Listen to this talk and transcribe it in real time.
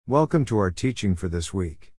Welcome to our teaching for this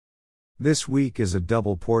week. This week is a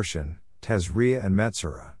double portion, Tazria and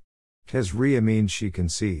Metzorra. Tazria means she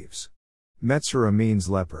conceives. Metzorra means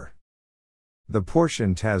leper. The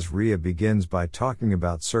portion Tazria begins by talking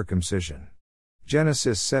about circumcision.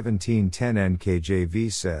 Genesis 17:10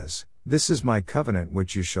 NKJV says, "This is my covenant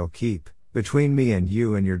which you shall keep, between me and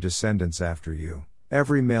you and your descendants after you.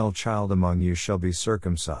 Every male child among you shall be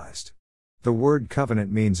circumcised." The word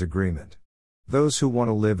covenant means agreement. Those who want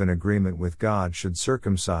to live in agreement with God should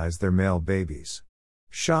circumcise their male babies.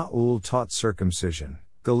 Shaul taught circumcision.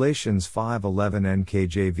 Galatians 5:11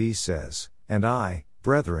 NKJV says, "And I,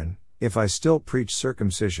 brethren, if I still preach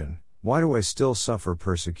circumcision, why do I still suffer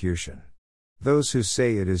persecution?" Those who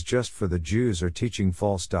say it is just for the Jews are teaching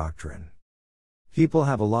false doctrine. People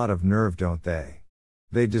have a lot of nerve, don't they?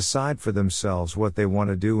 They decide for themselves what they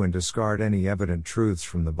want to do and discard any evident truths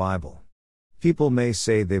from the Bible. People may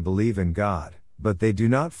say they believe in God, but they do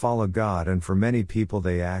not follow God, and for many people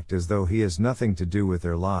they act as though He has nothing to do with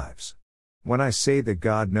their lives. When I say that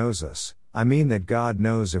God knows us, I mean that God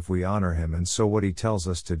knows if we honor Him and so what He tells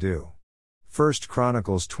us to do. 1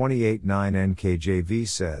 Chronicles 28:9 NKJV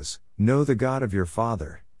says, "Know the God of your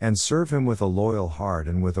father, and serve Him with a loyal heart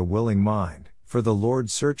and with a willing mind, for the Lord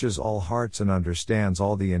searches all hearts and understands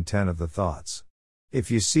all the intent of the thoughts. If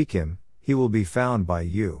you seek Him, He will be found by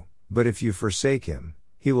you, but if you forsake Him,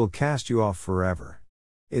 He will cast you off forever."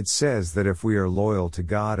 It says that if we are loyal to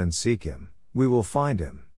God and seek Him, we will find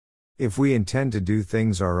Him. If we intend to do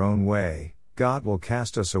things our own way, God will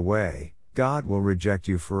cast us away, God will reject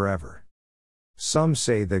you forever. Some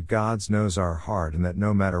say that God knows our heart and that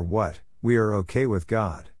no matter what, we are okay with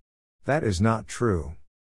God. That is not true.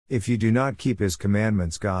 If you do not keep His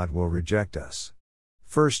commandments, God will reject us.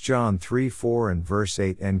 1 John 3:4 and verse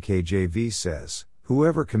 8 NKJV says,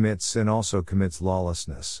 "Whoever commits sin also commits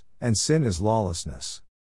lawlessness, and sin is lawlessness."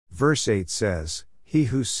 Verse 8 says, "He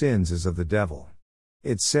who sins is of the devil."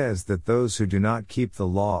 It says that those who do not keep the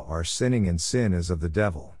law are sinning, and sin is of the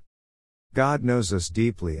devil. God knows us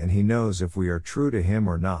deeply, and He knows if we are true to Him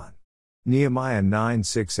or not. Nehemiah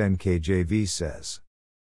 9:6 NKJV says,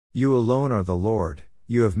 "You alone are the Lord,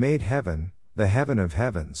 you have made heaven, the heaven of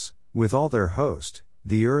heavens, with all their host,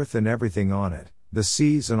 the earth and everything on it, the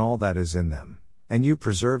seas and all that is in them, and you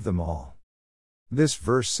preserve them all." This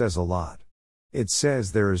verse says a lot. It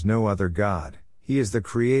says there is no other God, He is the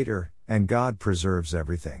Creator, and God preserves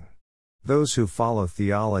everything. Those who follow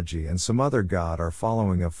theology and some other God are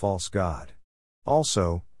following a false God.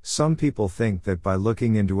 Also, some people think that by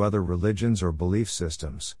looking into other religions or belief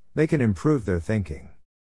systems, they can improve their thinking.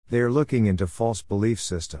 They are looking into false belief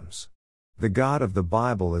systems. The God of the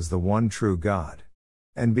Bible is the one true God.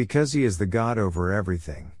 And because He is the God over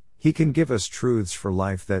everything, He can give us truths for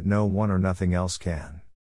life that no one or nothing else can.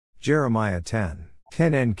 Jeremiah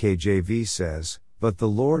 10:10 NKJV says, "But the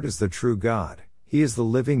Lord is the true God, He is the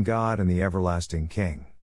living God and the everlasting King.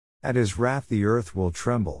 At His wrath the earth will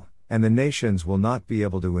tremble, and the nations will not be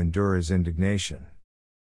able to endure His indignation."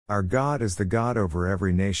 Our God is the God over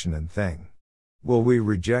every nation and thing. Will we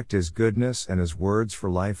reject His goodness and His words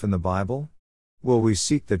for life in the Bible? Will we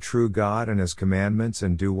seek the true God and His commandments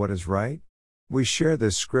and do what is right? We share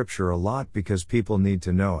this scripture a lot because people need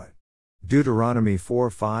to know it. Deuteronomy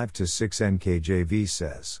 4:5-6 NKJV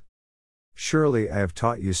says, "Surely I have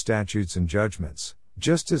taught you statutes and judgments,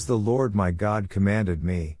 just as the Lord my God commanded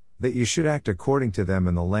me, that you should act according to them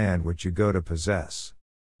in the land which you go to possess.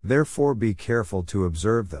 Therefore be careful to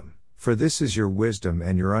observe them, for this is your wisdom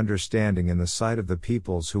and your understanding in the sight of the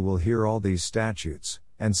peoples who will hear all these statutes,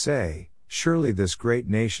 and say, 'Surely this great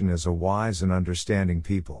nation is a wise and understanding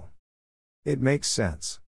people.'" It makes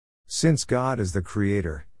sense. Since God is the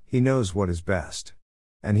Creator, He knows what is best.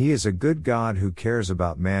 And He is a good God who cares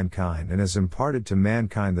about mankind and has imparted to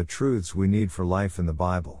mankind the truths we need for life in the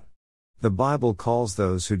Bible. The Bible calls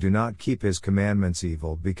those who do not keep His commandments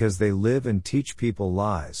evil because they live and teach people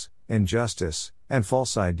lies, injustice, and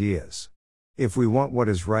false ideas. If we want what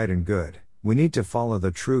is right and good, we need to follow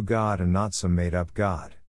the true God and not some made-up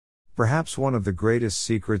God. Perhaps one of the greatest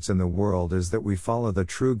secrets in the world is that we follow the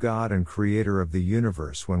true God and Creator of the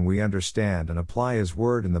universe when we understand and apply His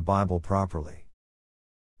word in the Bible properly.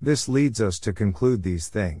 This leads us to conclude these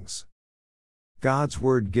things. God's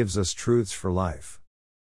word gives us truths for life.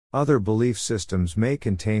 Other belief systems may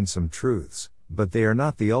contain some truths, but they are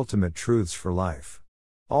not the ultimate truths for life.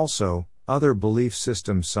 Also, other belief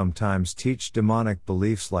systems sometimes teach demonic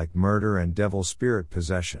beliefs like murder and devil spirit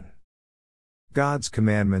possession. God's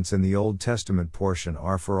commandments in the Old Testament portion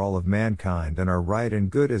are for all of mankind and are right and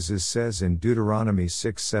good, as it says in Deuteronomy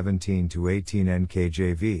 6:17-18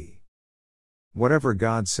 NKJV. Whatever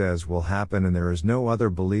God says will happen, and there is no other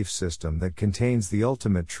belief system that contains the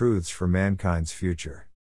ultimate truths for mankind's future.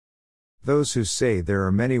 Those who say there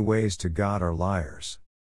are many ways to God are liars.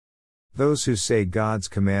 Those who say God's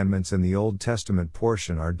commandments in the Old Testament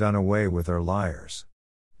portion are done away with are liars.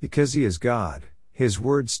 Because He is God, His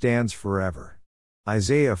word stands forever.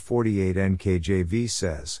 Isaiah 48 NKJV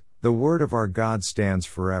says, "The word of our God stands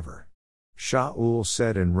forever." Shaul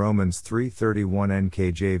said in Romans 3:31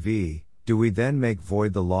 NKJV, "Do we then make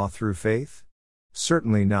void the law through faith?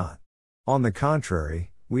 Certainly not. On the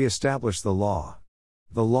contrary, we establish the law.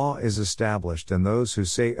 The law is established, and those who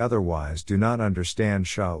say otherwise do not understand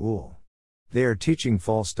Shaul. They are teaching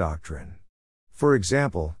false doctrine." For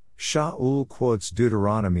example, Shaul quotes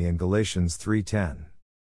Deuteronomy in Galatians 3:10.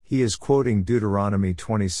 He is quoting Deuteronomy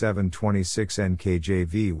 27:26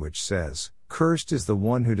 NKJV, which says, "Cursed is the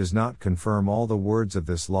one who does not confirm all the words of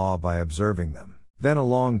this law by observing them." Then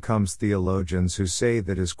along comes theologians who say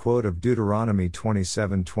that his quote of Deuteronomy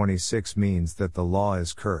 27:26 means that the law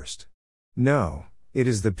is cursed. No, it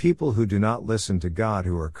is the people who do not listen to God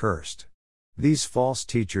who are cursed. These false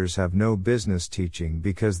teachers have no business teaching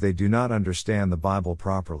because they do not understand the Bible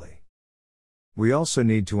properly. We also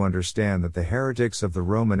need to understand that the heretics of the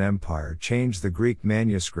Roman Empire changed the Greek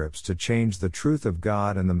manuscripts to change the truth of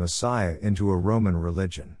God and the Messiah into a Roman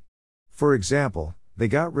religion. For example, they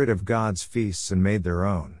got rid of God's feasts and made their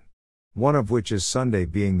own. One of which is Sunday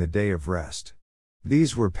being the day of rest.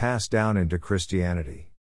 These were passed down into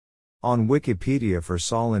Christianity. On Wikipedia for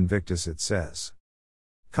Sol Invictus it says,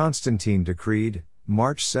 Constantine decreed,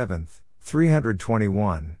 March 7,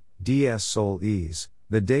 321, Dies Solis,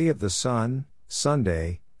 the day of the sun,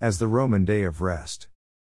 Sunday, as the Roman day of rest.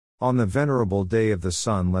 On the venerable day of the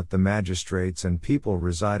sun let the magistrates and people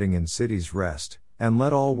residing in cities rest, and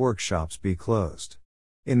let all workshops be closed.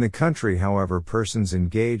 In the country, however, persons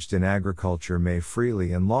engaged in agriculture may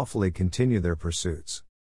freely and lawfully continue their pursuits.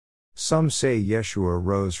 Some say Yeshua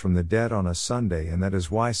rose from the dead on a Sunday, and that is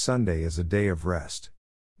why Sunday is a day of rest.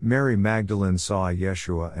 Mary Magdalene saw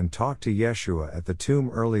Yeshua and talked to Yeshua at the tomb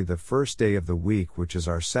early the first day of the week, which is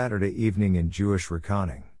our Saturday evening in Jewish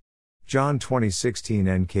reckoning. John 20:16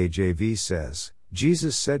 NKJV says,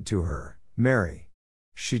 Jesus said to her, Mary.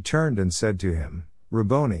 She turned and said to him,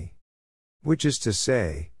 Rabboni, which is to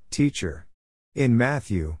say, teacher. In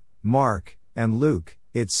Matthew, Mark, and Luke,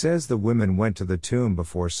 it says the women went to the tomb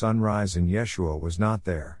before sunrise and Yeshua was not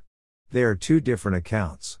there. They are two different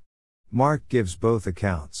accounts. Mark gives both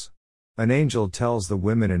accounts. An angel tells the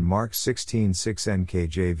women in Mark 16:6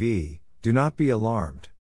 NKJV, do not be alarmed.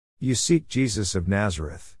 You seek Jesus of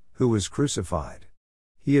Nazareth, who was crucified.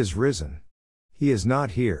 He is risen. He is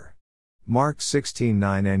not here. Mark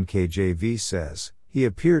 16:9 NKJV says, he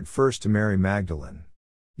appeared first to Mary Magdalene.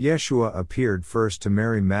 Yeshua appeared first to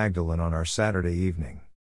Mary Magdalene on our Saturday evening.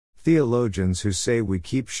 Theologians who say we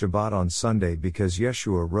keep Shabbat on Sunday because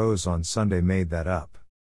Yeshua rose on Sunday made that up.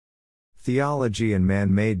 Theology and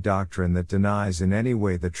man-made doctrine that denies in any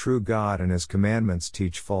way the true God and His commandments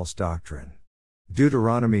teach false doctrine.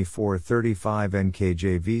 Deuteronomy 4:35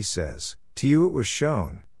 NKJV says, to you it was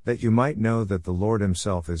shown, that you might know that the Lord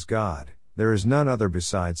Himself is God, there is none other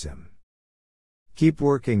besides Him. Keep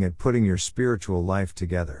working at putting your spiritual life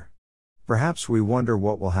together. Perhaps we wonder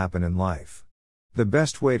what will happen in life. The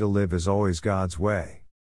best way to live is always God's way.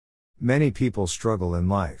 Many people struggle in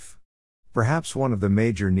life. Perhaps one of the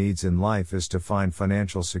major needs in life is to find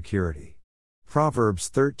financial security. Proverbs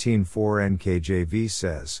 13:4 NKJV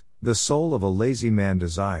says, the soul of a lazy man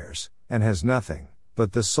desires, and has nothing,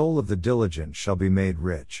 but the soul of the diligent shall be made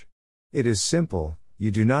rich. It is simple,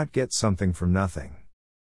 you do not get something from nothing.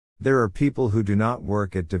 There are people who do not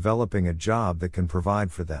work at developing a job that can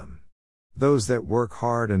provide for them. Those that work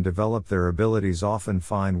hard and develop their abilities often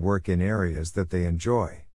find work in areas that they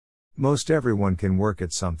enjoy. Most everyone can work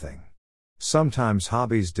at something. Sometimes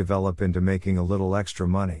hobbies develop into making a little extra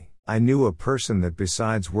money. I knew a person that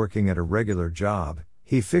besides working at a regular job,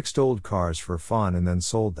 he fixed old cars for fun and then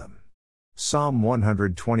sold them. Psalm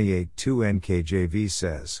 128:2 NKJV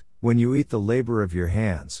says, when you eat the labor of your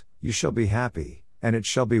hands, you shall be happy, and it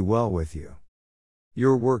shall be well with you.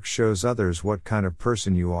 Your work shows others what kind of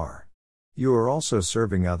person you are. You are also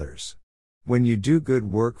serving others. When you do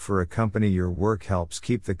good work for a company, your work helps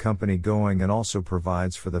keep the company going and also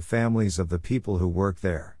provides for the families of the people who work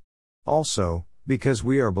there. Also, because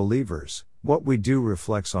we are believers, what we do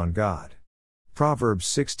reflects on God. Proverbs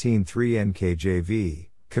 16:3 NKJV,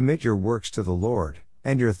 commit your works to the Lord,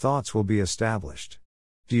 and your thoughts will be established.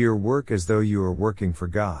 Do your work as though you are working for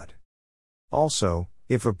God. Also,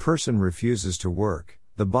 if a person refuses to work,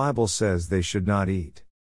 the Bible says they should not eat.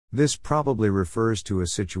 This probably refers to a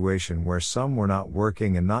situation where some were not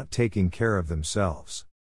working and not taking care of themselves.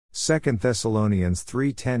 2 Thessalonians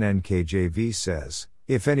 3:10 NKJV says,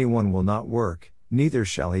 "If anyone will not work, neither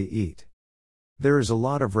shall he eat." There is a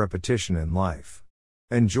lot of repetition in life.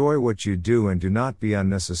 Enjoy what you do and do not be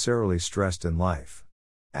unnecessarily stressed in life.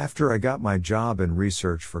 After I got my job in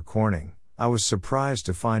research for Corning, I was surprised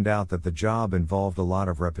to find out that the job involved a lot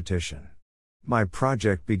of repetition. My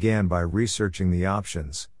project began by researching the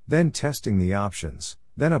options, then testing the options,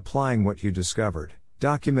 then applying what you discovered,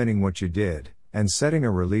 documenting what you did, and setting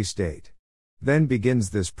a release date. Then begins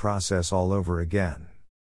this process all over again.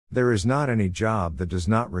 There is not any job that does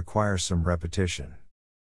not require some repetition.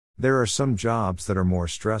 There are some jobs that are more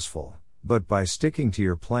stressful, but by sticking to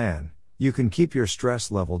your plan, you can keep your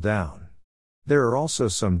stress level down. There are also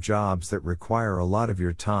some jobs that require a lot of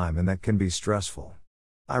your time and that can be stressful.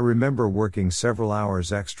 I remember working several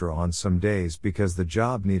hours extra on some days because the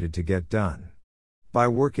job needed to get done. By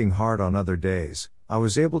working hard on other days, I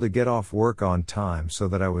was able to get off work on time so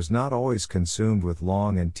that I was not always consumed with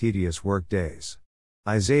long and tedious work days.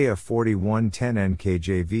 Isaiah 41:10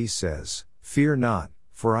 NKJV says, "Fear not,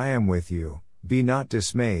 for I am with you, be not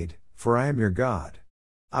dismayed, for I am your God.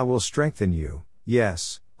 I will strengthen you,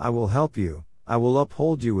 yes, I will help you, I will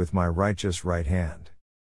uphold you with my righteous right hand."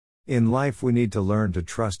 In life we need to learn to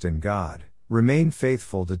trust in God, remain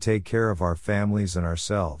faithful to take care of our families and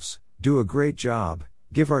ourselves, do a great job,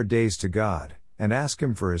 give our days to God, and ask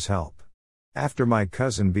Him for His help. After my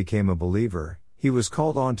cousin became a believer, he was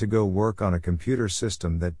called on to go work on a computer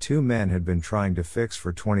system that two men had been trying to fix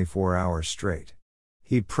for 24 hours straight.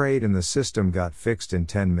 He prayed and the system got fixed in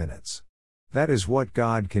 10 minutes. That is what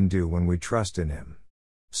God can do when we trust in Him.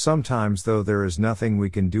 Sometimes though there is nothing we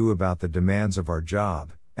can do about the demands of our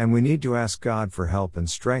job, and we need to ask God for help and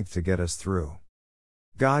strength to get us through.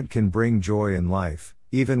 God can bring joy in life,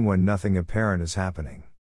 even when nothing apparent is happening.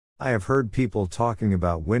 I have heard people talking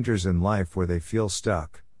about winters in life where they feel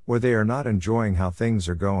stuck, where they are not enjoying how things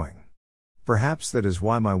are going. Perhaps that is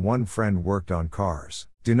why my one friend worked on cars.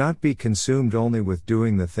 Do not be consumed only with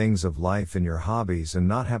doing the things of life and your hobbies and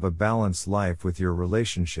not have a balanced life with your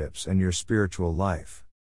relationships and your spiritual life.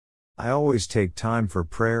 I always take time for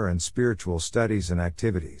prayer and spiritual studies and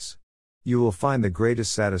activities. You will find the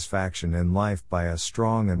greatest satisfaction in life by a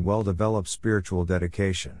strong and well-developed spiritual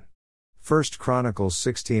dedication. 1 Chronicles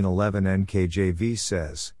 16:11 NKJV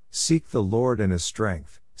says, "Seek the Lord and His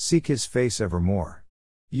strength, seek His face evermore."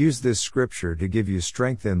 Use this scripture to give you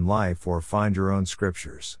strength in life or find your own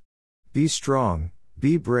scriptures. Be strong,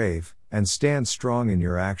 be brave, and stand strong in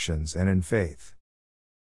your actions and in faith.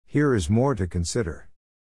 Here is more to consider.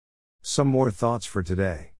 Some more thoughts for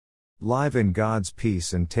today. Live in God's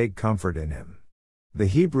peace and take comfort in Him. The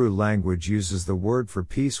Hebrew language uses the word for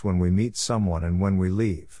peace when we meet someone and when we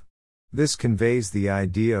leave. This conveys the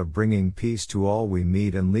idea of bringing peace to all we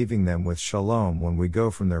meet and leaving them with shalom when we go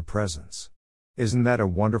from their presence. Isn't that a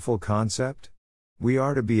wonderful concept? We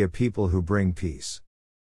are to be a people who bring peace.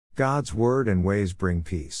 God's word and ways bring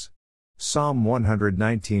peace. Psalm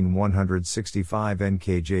 119:165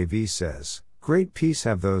 NKJV says, "Great peace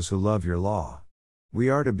have those who love your law." We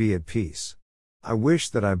are to be at peace. I wish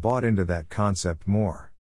that I bought into that concept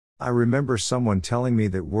more. I remember someone telling me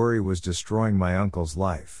that worry was destroying my uncle's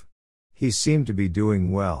life. He seemed to be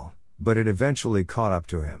doing well, but it eventually caught up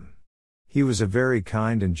to him. He was a very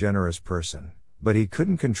kind and generous person, but he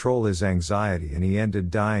couldn't control his anxiety and he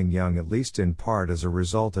ended dying young, at least in part as a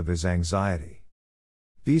result of his anxiety.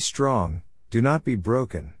 Be strong, do not be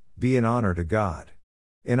broken, be an honor to God.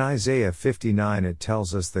 In Isaiah 59 it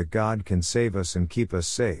tells us that God can save us and keep us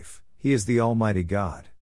safe. He is the Almighty God.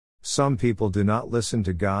 Some people do not listen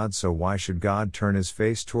to God, so why should God turn His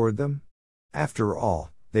face toward them? After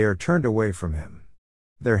all, they are turned away from Him.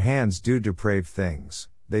 Their hands do depraved things,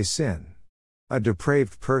 they sin. A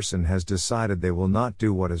depraved person has decided they will not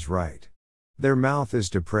do what is right. Their mouth is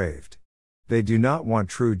depraved. They do not want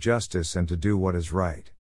true justice and to do what is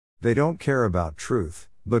right. They don't care about truth,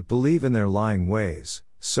 but believe in their lying ways,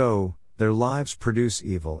 so, their lives produce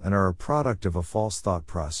evil and are a product of a false thought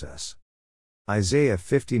process. Isaiah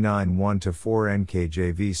 59:1-4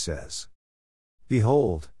 NKJV says,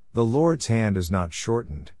 "Behold, the Lord's hand is not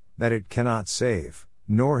shortened, that it cannot save,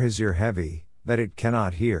 nor His ear heavy, that it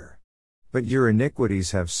cannot hear. But your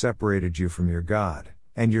iniquities have separated you from your God,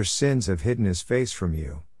 and your sins have hidden His face from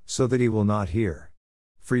you, so that He will not hear.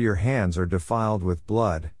 For your hands are defiled with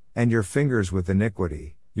blood, and your fingers with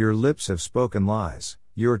iniquity, your lips have spoken lies,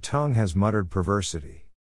 your tongue has muttered perversity.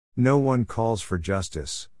 No one calls for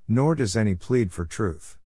justice, nor does any plead for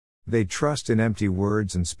truth. They trust in empty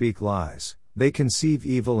words and speak lies, they conceive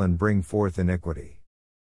evil and bring forth iniquity.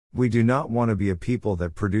 We do not want to be a people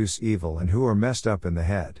that produce evil and who are messed up in the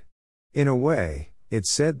head. In a way, it's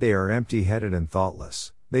said they are empty-headed and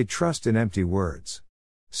thoughtless, they trust in empty words.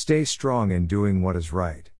 Stay strong in doing what is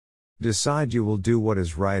right. Decide you will do what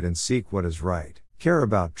is right and seek what is right, care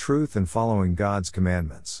about truth and following God's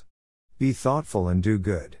commandments. Be thoughtful and do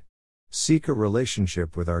good. Seek a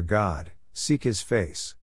relationship with our God, seek His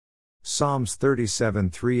face. Psalms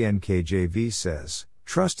 37:3 NKJV says,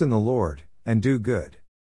 "Trust in the Lord, and do good."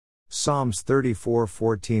 Psalms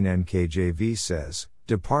 34:14 NKJV says,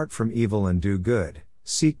 "Depart from evil and do good,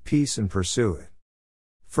 seek peace and pursue it."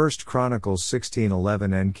 1 Chronicles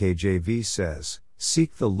 16:11 NKJV says,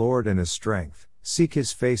 "Seek the Lord and His strength, seek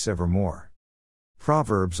His face evermore."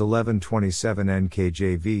 Proverbs 11:27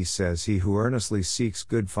 NKJV says, "He who earnestly seeks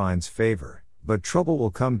good finds favor, but trouble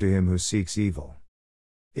will come to him who seeks evil."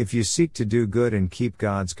 If you seek to do good and keep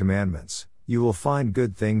God's commandments, you will find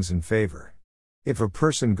good things and favor. If a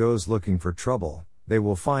person goes looking for trouble, they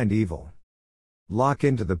will find evil. Lock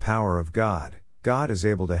into the power of God. God is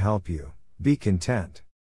able to help you. Be content.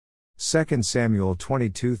 2 Samuel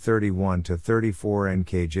 22:31-34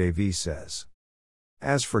 NKJV says,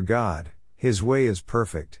 "As for God, His way is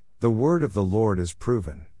perfect, the word of the Lord is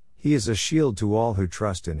proven. He is a shield to all who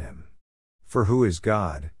trust in Him. For who is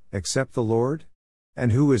God, except the Lord?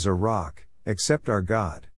 And who is a rock, except our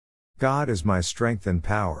God? God is my strength and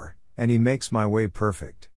power, and He makes my way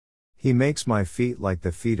perfect. He makes my feet like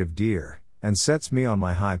the feet of deer, and sets me on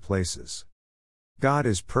my high places." God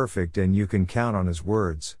is perfect and you can count on His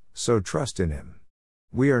words, so trust in Him.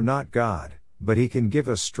 We are not God, but He can give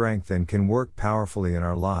us strength and can work powerfully in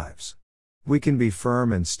our lives. We can be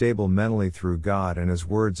firm and stable mentally through God and His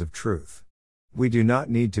words of truth. We do not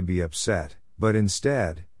need to be upset, but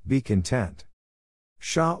instead, be content.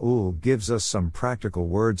 Shaul gives us some practical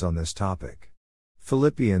words on this topic.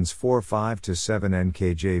 Philippians 4:5-7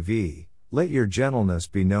 NKJV, "Let your gentleness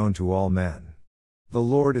be known to all men. The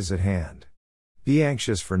Lord is at hand. Be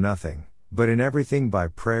anxious for nothing, but in everything by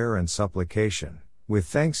prayer and supplication, with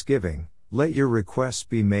thanksgiving, let your requests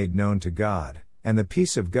be made known to God, and the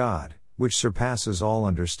peace of God, which surpasses all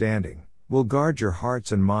understanding, will guard your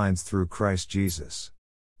hearts and minds through Christ Jesus."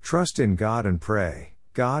 Trust in God and pray.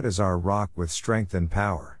 God is our rock with strength and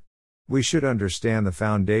power. We should understand the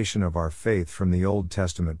foundation of our faith from the Old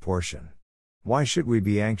Testament portion. Why should we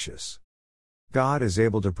be anxious? God is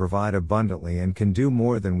able to provide abundantly and can do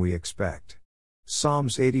more than we expect.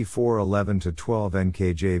 Psalms 84:11-12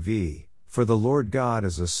 NKJV, "For the Lord God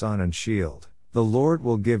is a sun and shield, the Lord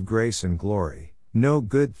will give grace and glory, no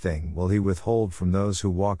good thing will He withhold from those who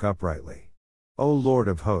walk uprightly. O Lord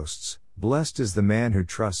of hosts, blessed is the man who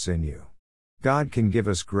trusts in you." God can give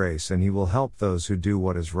us grace and He will help those who do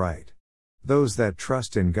what is right. Those that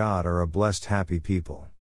trust in God are a blessed, happy people.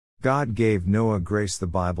 God gave Noah grace, the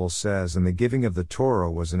Bible says, and the giving of the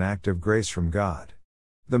Torah was an act of grace from God.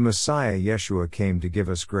 The Messiah Yeshua came to give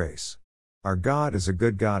us grace. Our God is a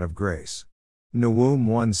good God of grace. Nahum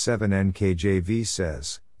 1:7 NKJV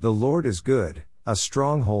says, "The Lord is good, a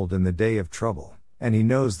stronghold in the day of trouble, and He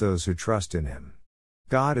knows those who trust in Him."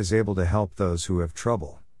 God is able to help those who have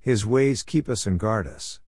trouble. His ways keep us and guard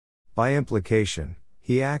us. By implication,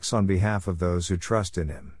 He acts on behalf of those who trust in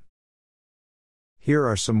Him. Here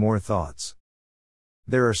are some more thoughts.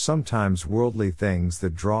 There are sometimes worldly things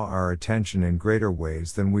that draw our attention in greater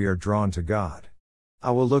ways than we are drawn to God. I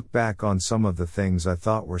will look back on some of the things I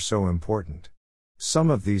thought were so important. Some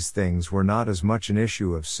of these things were not as much an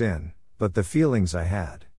issue of sin, but the feelings I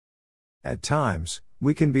had. At times,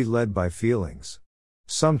 we can be led by feelings.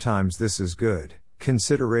 Sometimes this is good.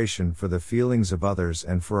 Consideration for the feelings of others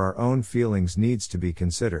and for our own feelings needs to be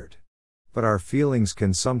considered. But our feelings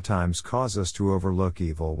can sometimes cause us to overlook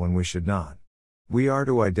evil when we should not. We are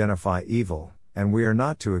to identify evil, and we are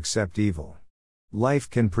not to accept evil. Life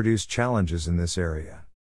can produce challenges in this area.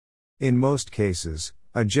 In most cases,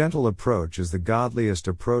 a gentle approach is the godliest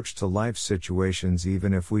approach to life situations,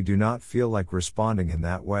 even if we do not feel like responding in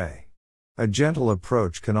that way. A gentle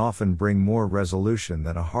approach can often bring more resolution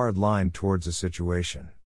than a hard line towards a situation.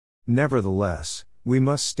 Nevertheless, we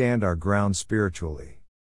must stand our ground spiritually.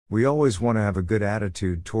 We always want to have a good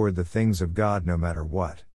attitude toward the things of God no matter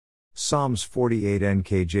what. Psalms 48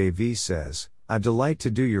 NKJV says, "I delight to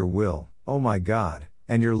do your will, O my God,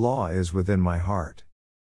 and your law is within my heart."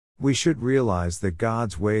 We should realize that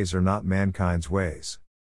God's ways are not mankind's ways.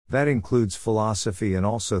 That includes philosophy and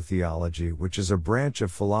also theology, which is a branch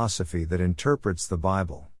of philosophy that interprets the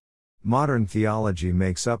Bible. Modern theology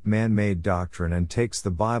makes up man-made doctrine and takes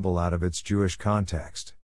the Bible out of its Jewish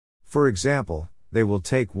context. For example, they will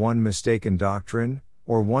take one mistaken doctrine,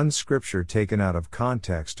 or one scripture taken out of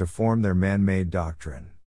context to form their man-made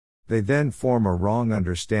doctrine. They then form a wrong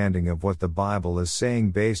understanding of what the Bible is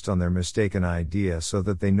saying based on their mistaken idea so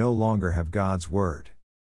that they no longer have God's Word.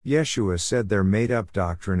 Yeshua said their made-up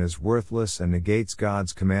doctrine is worthless and negates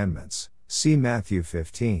God's commandments. See Matthew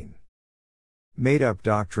 15. Made-up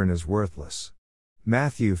doctrine is worthless.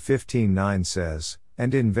 Matthew 15:9 says,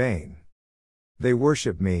 "And in vain. They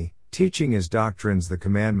worship me, teaching as doctrines the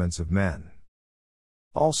commandments of men."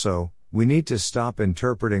 Also, we need to stop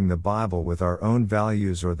interpreting the Bible with our own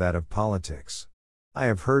values or that of politics. I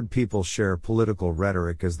have heard people share political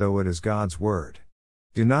rhetoric as though it is God's word.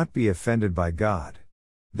 Do not be offended by God.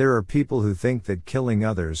 There are people who think that killing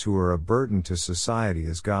others who are a burden to society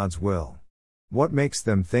is God's will. What makes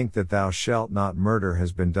them think that "thou shalt not murder"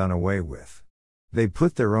 has been done away with? They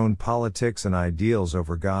put their own politics and ideals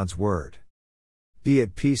over God's word. Be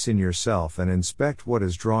at peace in yourself and inspect what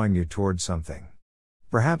is drawing you toward something.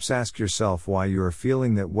 Perhaps ask yourself why you are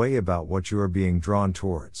feeling that way about what you are being drawn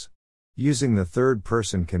towards. Using the third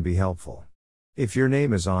person can be helpful. If your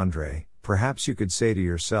name is Andre, perhaps you could say to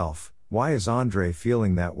yourself, "Why is Andre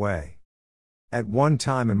feeling that way?" At one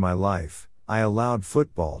time in my life, I allowed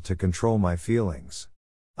football to control my feelings.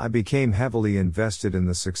 I became heavily invested in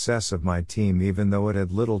the success of my team even though it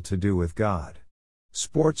had little to do with God.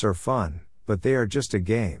 Sports are fun, but they are just a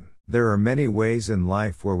game. There are many ways in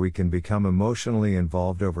life where we can become emotionally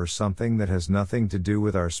involved over something that has nothing to do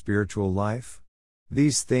with our spiritual life.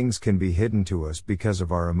 These things can be hidden to us because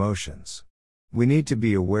of our emotions. We need to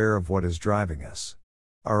be aware of what is driving us.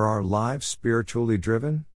 Are our lives spiritually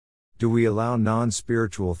driven? Do we allow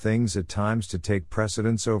non-spiritual things at times to take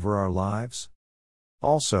precedence over our lives?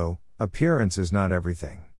 Also, appearance is not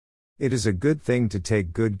everything. It is a good thing to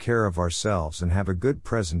take good care of ourselves and have a good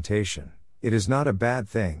presentation. It is not a bad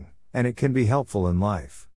thing, and it can be helpful in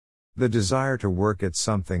life. The desire to work at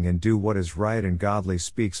something and do what is right and godly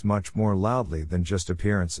speaks much more loudly than just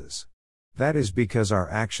appearances. That is because our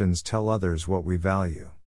actions tell others what we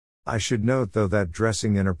value. I should note though that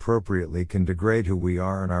dressing inappropriately can degrade who we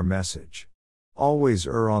are and our message. Always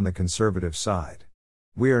err on the conservative side.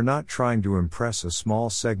 We are not trying to impress a small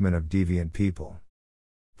segment of deviant people.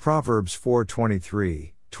 Proverbs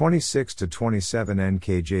 4:23, 26-27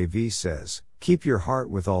 NKJV says, "Keep your heart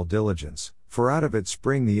with all diligence, for out of it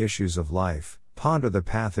spring the issues of life. Ponder the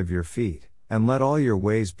path of your feet, and let all your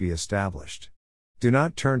ways be established. Do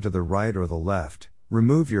not turn to the right or the left,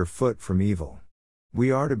 remove your foot from evil."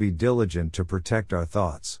 We are to be diligent to protect our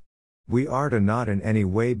thoughts. We are to not in any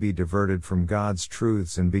way be diverted from God's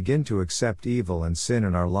truths and begin to accept evil and sin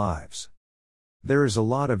in our lives. There is a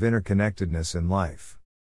lot of interconnectedness in life.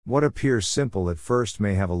 What appears simple at first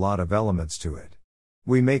may have a lot of elements to it.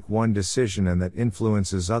 We make one decision and that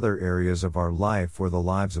influences other areas of our life or the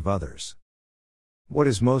lives of others. What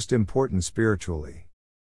is most important spiritually?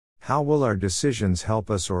 How will our decisions help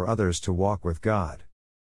us or others to walk with God?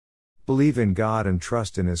 Believe in God and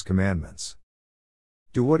trust in His commandments.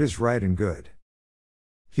 Do what is right and good.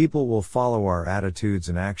 People will follow our attitudes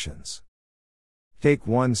and actions. Take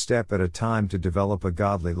one step at a time to develop a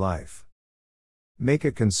godly life. Make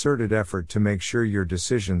a concerted effort to make sure your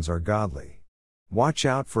decisions are godly. Watch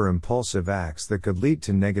out for impulsive acts that could lead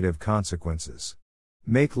to negative consequences.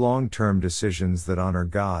 Make long-term decisions that honor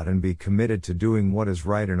God and be committed to doing what is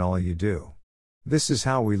right in all you do. This is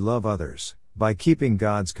how we love others, by keeping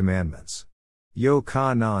God's commandments.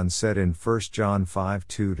 Yochanan said in 1 John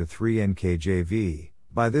 5:2-3 NKJV,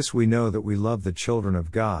 "By this we know that we love the children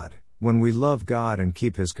of God, when we love God and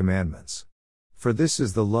keep His commandments. For this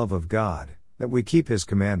is the love of God, that we keep His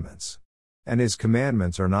commandments. And His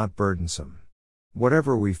commandments are not burdensome."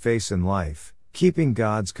 Whatever we face in life, keeping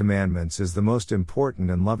God's commandments is the most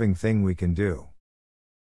important and loving thing we can do.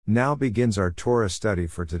 Now begins our Torah study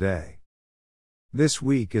for today. This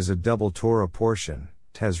week is a double Torah portion,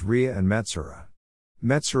 Tazria and Metzorra.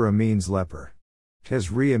 Metzorra means leper.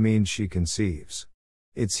 Tazria means she conceives.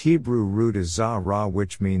 Its Hebrew root is Zah-Ra,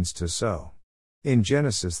 which means to sow. In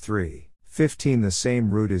Genesis 3:15 the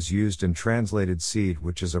same root is used and translated seed,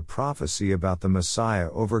 which is a prophecy about the Messiah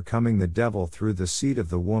overcoming the devil through the seed of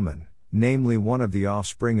the woman, namely one of the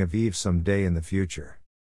offspring of Eve some day in the future.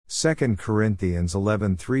 2 Corinthians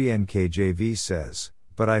 11:3 NKJV says,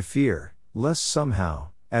 "But I fear, lest somehow,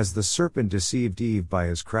 as the serpent deceived Eve by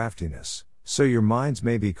his craftiness, so your minds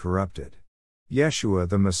may be corrupted." Yeshua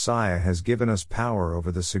the Messiah has given us power over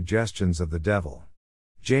the suggestions of the devil.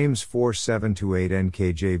 James 4:7-8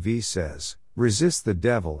 NKJV says, "Resist the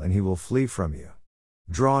devil and he will flee from you.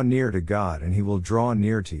 Draw near to God and he will draw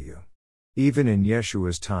near to you." Even in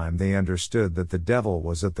Yeshua's time they understood that the devil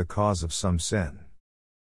was at the cause of some sin.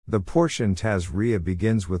 The portion Tazria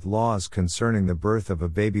begins with laws concerning the birth of a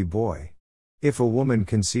baby boy. If a woman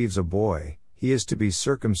conceives a boy, he is to be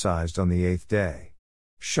circumcised on the 8th day.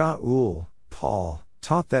 Shaul, Paul,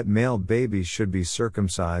 taught that male babies should be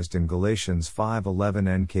circumcised in Galatians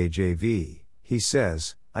 5:11 NKJV. He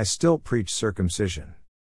says, I still preach circumcision.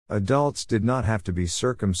 Adults did not have to be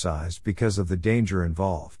circumcised because of the danger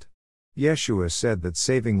involved. Yeshua said that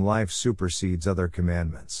saving life supersedes other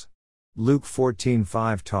commandments. Luke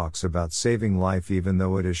 14:5 talks about saving life even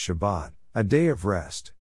though it is Shabbat, a day of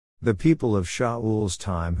rest. The people of Shaul's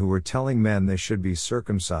time who were telling men they should be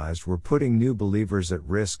circumcised were putting new believers at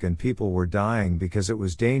risk, and people were dying because it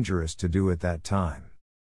was dangerous to do at that time.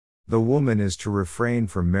 The woman is to refrain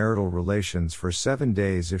from marital relations for 7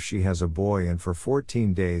 days if she has a boy and for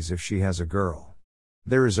 14 days if she has a girl.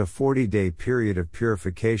 There is a 40-day period of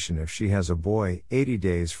purification if she has a boy, 80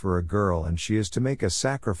 days for a girl, and she is to make a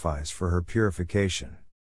sacrifice for her purification.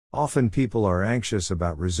 Often people are anxious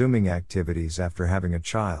about resuming activities after having a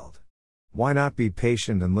child. Why not be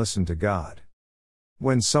patient and listen to God?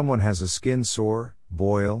 When someone has a skin sore,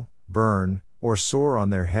 boil, burn, or sore on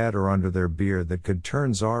their head or under their beard that could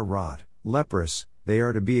turn zar rot, leprous, they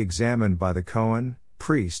are to be examined by the Kohen,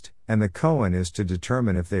 priest, and the Kohen is to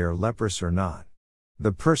determine if they are leprous or not.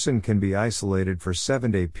 The person can be isolated for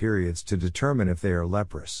 7-day periods to determine if they are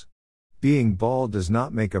leprous. Being bald does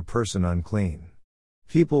not make a person unclean.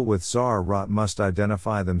 People with zar rot must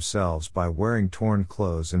identify themselves by wearing torn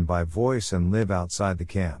clothes and by voice and live outside the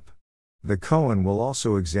camp. The Kohen will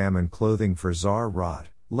also examine clothing for zar rot,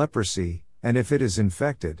 leprosy, and if it is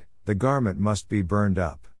infected, the garment must be burned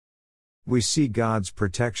up. We see God's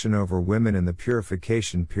protection over women in the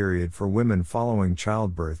purification period for women following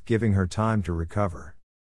childbirth, giving her time to recover.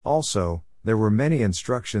 Also, there were many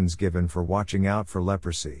instructions given for watching out for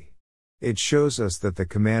leprosy. It shows us that the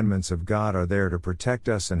commandments of God are there to protect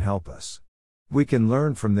us and help us. We can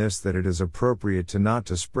learn from this that it is appropriate to not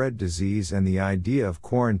to spread disease, and the idea of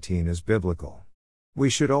quarantine is biblical.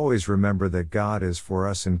 We should always remember that God is for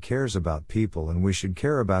us and cares about people, and we should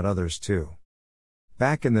care about others too.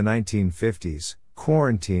 Back in the 1950s,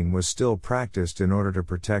 quarantine was still practiced in order to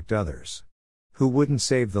protect others. Who wouldn't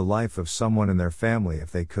save the life of someone in their family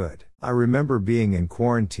if they could? I remember being in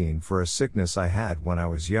quarantine for a sickness I had when I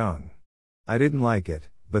was young. I didn't like it,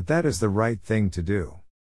 but that is the right thing to do.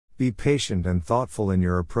 Be patient and thoughtful in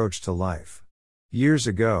your approach to life. Years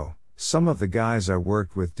ago, some of the guys I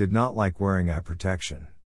worked with did not like wearing eye protection.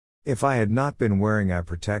 If I had not been wearing eye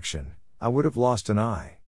protection, I would have lost an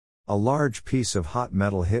eye. A large piece of hot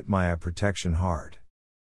metal hit my eye protection hard.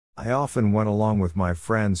 I often went along with my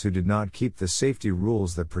friends who did not keep the safety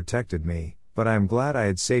rules that protected me, but I am glad I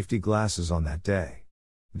had safety glasses on that day.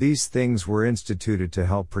 These things were instituted to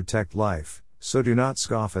help protect life, so do not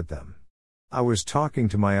scoff at them. I was talking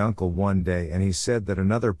to my uncle one day and he said that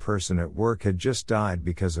another person at work had just died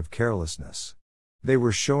because of carelessness. They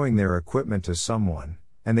were showing their equipment to someone,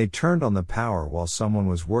 and they turned on the power while someone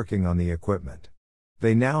was working on the equipment.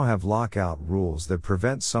 They now have lockout rules that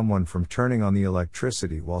prevent someone from turning on the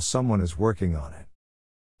electricity while someone is working on it.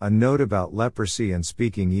 A note about leprosy and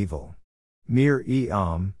speaking evil.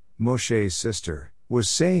 Miriam, Moshe's sister, was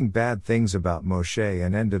saying bad things about Moshe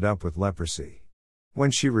and ended up with leprosy. When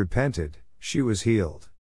she repented, she was healed.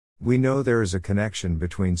 We know there is a connection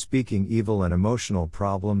between speaking evil and emotional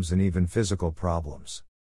problems and even physical problems.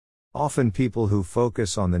 Often people who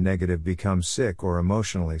focus on the negative become sick or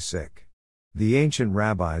emotionally sick. The ancient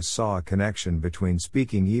rabbis saw a connection between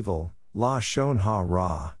speaking evil, lashon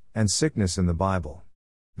hara, and sickness in the Bible.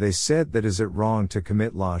 They said that is it wrong to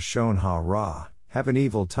commit lashon hara, have an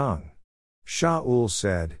evil tongue? Shaul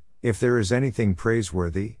said, if there is anything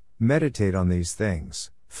praiseworthy, meditate on these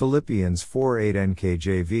things. Philippians 4:8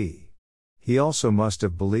 NKJV. He also must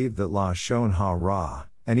have believed that lashon hara,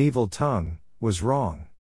 an evil tongue, was wrong.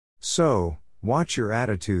 So, watch your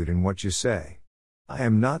attitude and what you say. I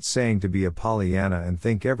am not saying to be a Pollyanna and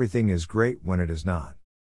think everything is great when it is not.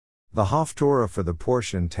 The Haftorah for the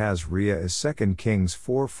portion Tazria is 2 Kings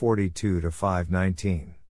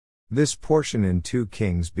 4:42-5:19. This portion in 2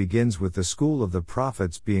 Kings begins with the school of the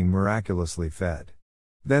prophets being miraculously fed.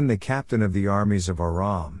 Then the captain of the armies of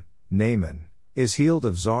Aram, Naaman, is healed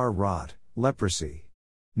of zar rot, leprosy.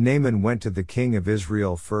 Naaman went to the king of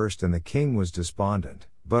Israel first and the king was despondent,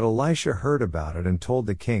 but Elisha heard about it and told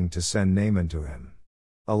the king to send Naaman to him.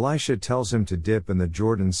 Elisha tells him to dip in the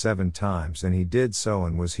Jordan 7 times and he did so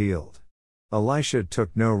and was healed. Elisha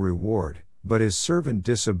took no reward, but his servant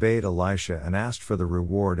disobeyed Elisha and asked for the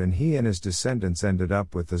reward, and he and his descendants ended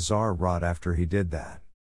up with the zar rot after he did that.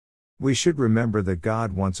 We should remember that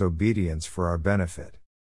God wants obedience for our benefit.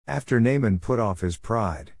 After Naaman put off his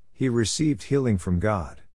pride, he received healing from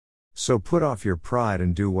God. So put off your pride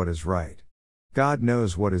and do what is right. God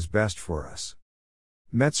knows what is best for us.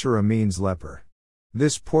 Metzorra means leper.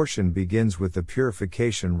 This portion begins with the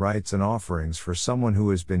purification rites and offerings for someone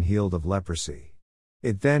who has been healed of leprosy.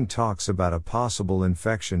 It then talks about a possible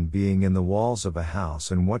infection being in the walls of a house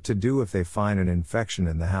and what to do if they find an infection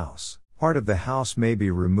in the house. Part of the house may be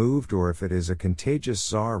removed, or if it is a contagious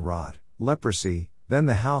zar rot, leprosy, then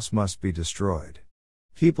the house must be destroyed.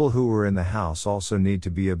 People who were in the house also need to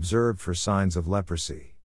be observed for signs of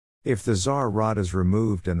leprosy. If the zar rot is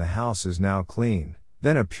removed and the house is now clean,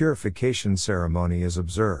 then a purification ceremony is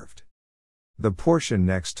observed. The portion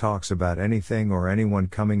next talks about anything or anyone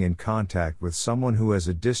coming in contact with someone who has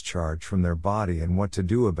a discharge from their body and what to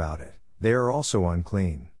do about it. They are also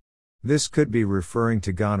unclean. This could be referring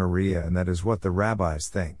to gonorrhea, and that is what the rabbis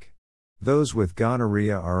think. Those with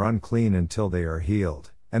gonorrhea are unclean until they are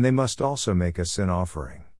healed, and they must also make a sin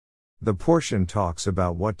offering. The portion talks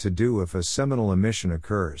about what to do if a seminal emission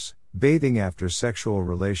occurs, bathing after sexual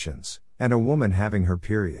relations, and a woman having her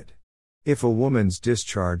period. If a woman's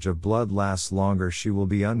discharge of blood lasts longer, she will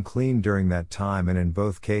be unclean during that time, and in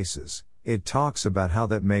both cases, it talks about how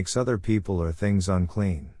that makes other people or things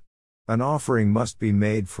unclean. An offering must be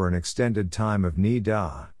made for an extended time of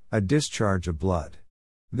nidah, a discharge of blood.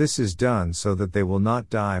 This is done so that they will not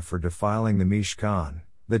die for defiling the Mishkan,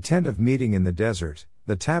 the tent of meeting in the desert,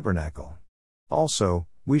 the tabernacle. Also,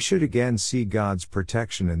 we should again see God's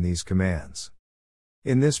protection in these commands.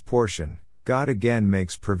 In this portion, God again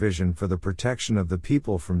makes provision for the protection of the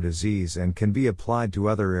people from disease and can be applied to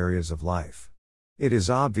other areas of life. It is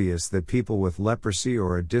obvious that people with leprosy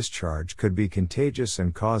or a discharge could be contagious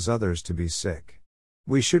and cause others to be sick.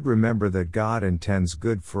 We should remember that God intends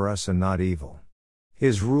good for us and not evil.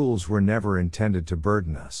 His rules were never intended to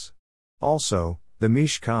burden us. Also, the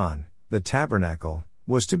Mishkan, the tabernacle,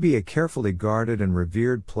 was to be a carefully guarded and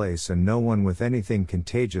revered place, and no one with anything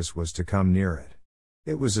contagious was to come near it.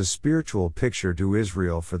 It was a spiritual picture to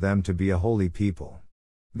Israel for them to be a holy people.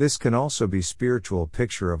 This can also be spiritual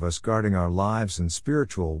picture of us guarding our lives and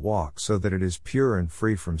spiritual walk so that it is pure and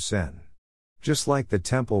free from sin. Just like the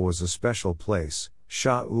temple was a special place,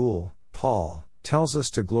 Shaul, Paul, tells us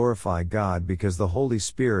to glorify God because the Holy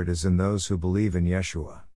Spirit is in those who believe in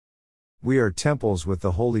Yeshua. We are temples with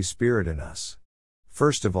the Holy Spirit in us.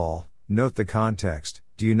 First of all, note the context.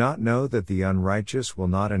 Do you not know that the unrighteous will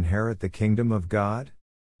not inherit the kingdom of God?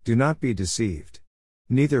 Do not be deceived.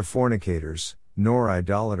 Neither fornicators, nor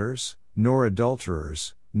idolaters, nor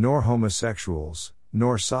adulterers, nor homosexuals,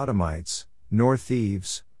 nor sodomites, nor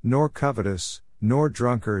thieves, nor covetous, nor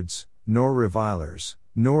drunkards, nor revilers,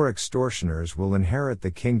 nor extortioners will inherit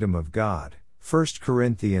the kingdom of God. 1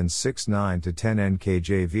 Corinthians 6:9-10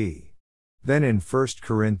 NKJV. Then in 1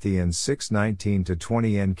 Corinthians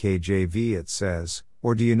 6:19-20 NKJV it says,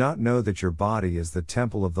 "Or do you not know that your body is the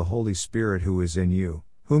temple of the Holy Spirit who is in you,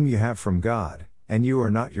 whom you have from God, and you are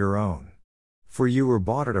not your own? For you were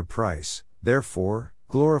bought at a price, therefore,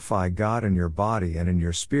 glorify God in your body and in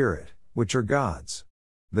your spirit, which are God's."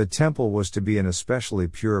 The temple was to be an especially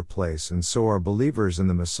pure place, and so are believers in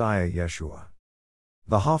the Messiah Yeshua.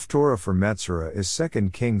 The Haftorah for Metzorra is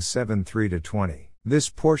 2 Kings 7:3-20. This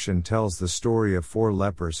portion tells the story of 4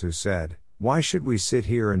 lepers who said, "Why should we sit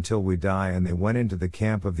here until we die?" And they went into the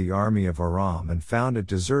camp of the army of Aram and found it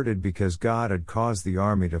deserted because God had caused the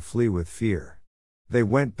army to flee with fear. They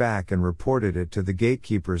went back and reported it to the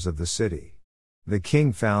gatekeepers of the city. The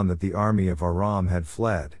king found that the army of Aram had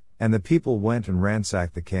fled, and the people went and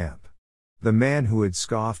ransacked the camp. The man who had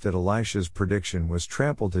scoffed at Elisha's prediction was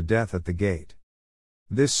trampled to death at the gate.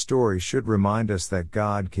 This story should remind us that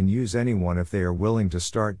God can use anyone if they are willing to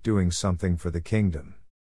start doing something for the kingdom.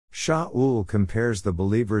 Shaul compares the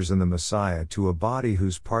believers in the Messiah to a body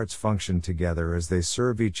whose parts function together as they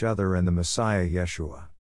serve each other and the Messiah Yeshua.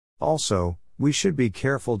 Also, we should be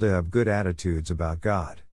careful to have good attitudes about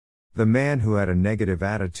God. The man who had a negative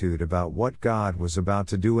attitude about what God was about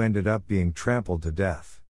to do ended up being trampled to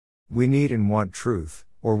death. We need and want truth,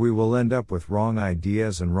 or we will end up with wrong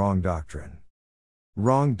ideas and wrong doctrine.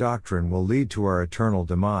 Wrong doctrine will lead to our eternal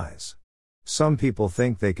demise. Some people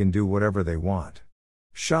think they can do whatever they want.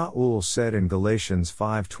 Shaul said in Galatians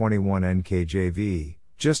 5:21 NKJV,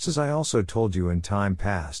 "Just as I also told you in time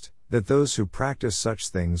past, that those who practice such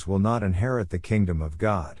things will not inherit the kingdom of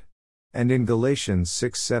God." And in Galatians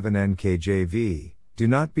 6:7 NKJV, "Do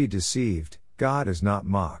not be deceived, God is not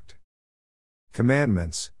mocked."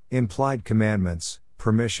 Commandments, implied commandments,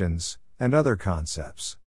 permissions, and other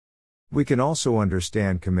concepts. We can also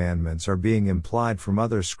understand commandments are being implied from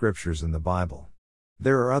other scriptures in the Bible.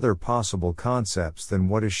 There are other possible concepts than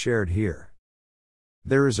what is shared here.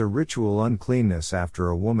 There is a ritual uncleanness after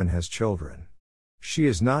a woman has children. She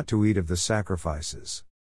is not to eat of the sacrifices.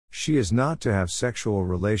 She is not to have sexual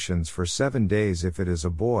relations for 7 days if it is a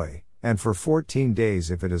boy, and for 14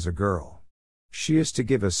 days if it is a girl. She is to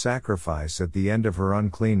give a sacrifice at the end of her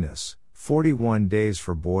uncleanness, 41 days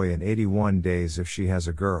for boy and 81 days if she has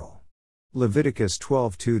a girl. Leviticus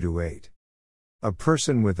 12:2-8. A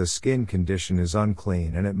person with a skin condition is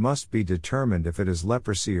unclean and it must be determined if it is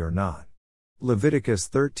leprosy or not. Leviticus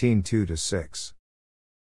 13:2-6.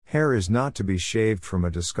 Hair is not to be shaved from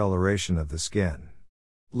a discoloration of the skin.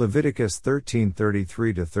 Leviticus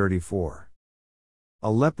 13:33-34.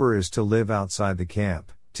 A leper is to live outside the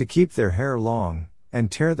camp, to keep their hair long,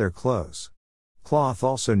 and tear their clothes. Cloth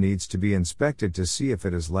also needs to be inspected to see if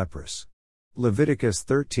it is leprous. Leviticus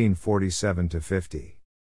 13:47-50.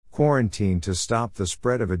 Quarantine to stop the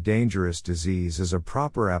spread of a dangerous disease is a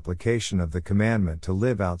proper application of the commandment to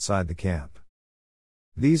live outside the camp.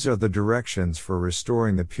 These are the directions for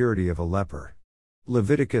restoring the purity of a leper.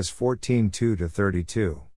 Leviticus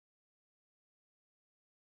 14:2-32.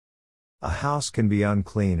 A house can be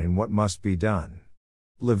unclean and what must be done.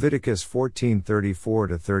 Leviticus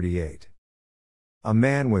 14:34-38. A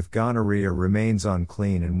man with gonorrhea remains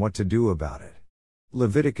unclean and what to do about it.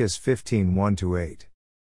 Leviticus 15:1-8.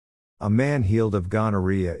 A man healed of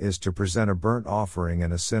gonorrhea is to present a burnt offering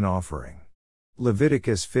and a sin offering.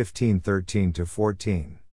 Leviticus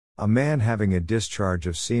 15:13-14. A man having a discharge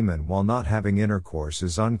of semen while not having intercourse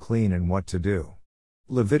is unclean and what to do.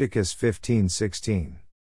 Leviticus 15:16.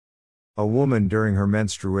 A woman during her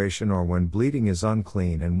menstruation or when bleeding is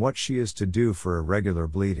unclean and what she is to do for irregular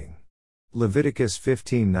bleeding. Leviticus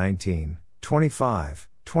 15:19, 25,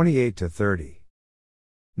 28-30.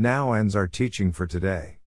 Now ends our teaching for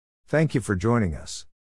today. Thank you for joining us.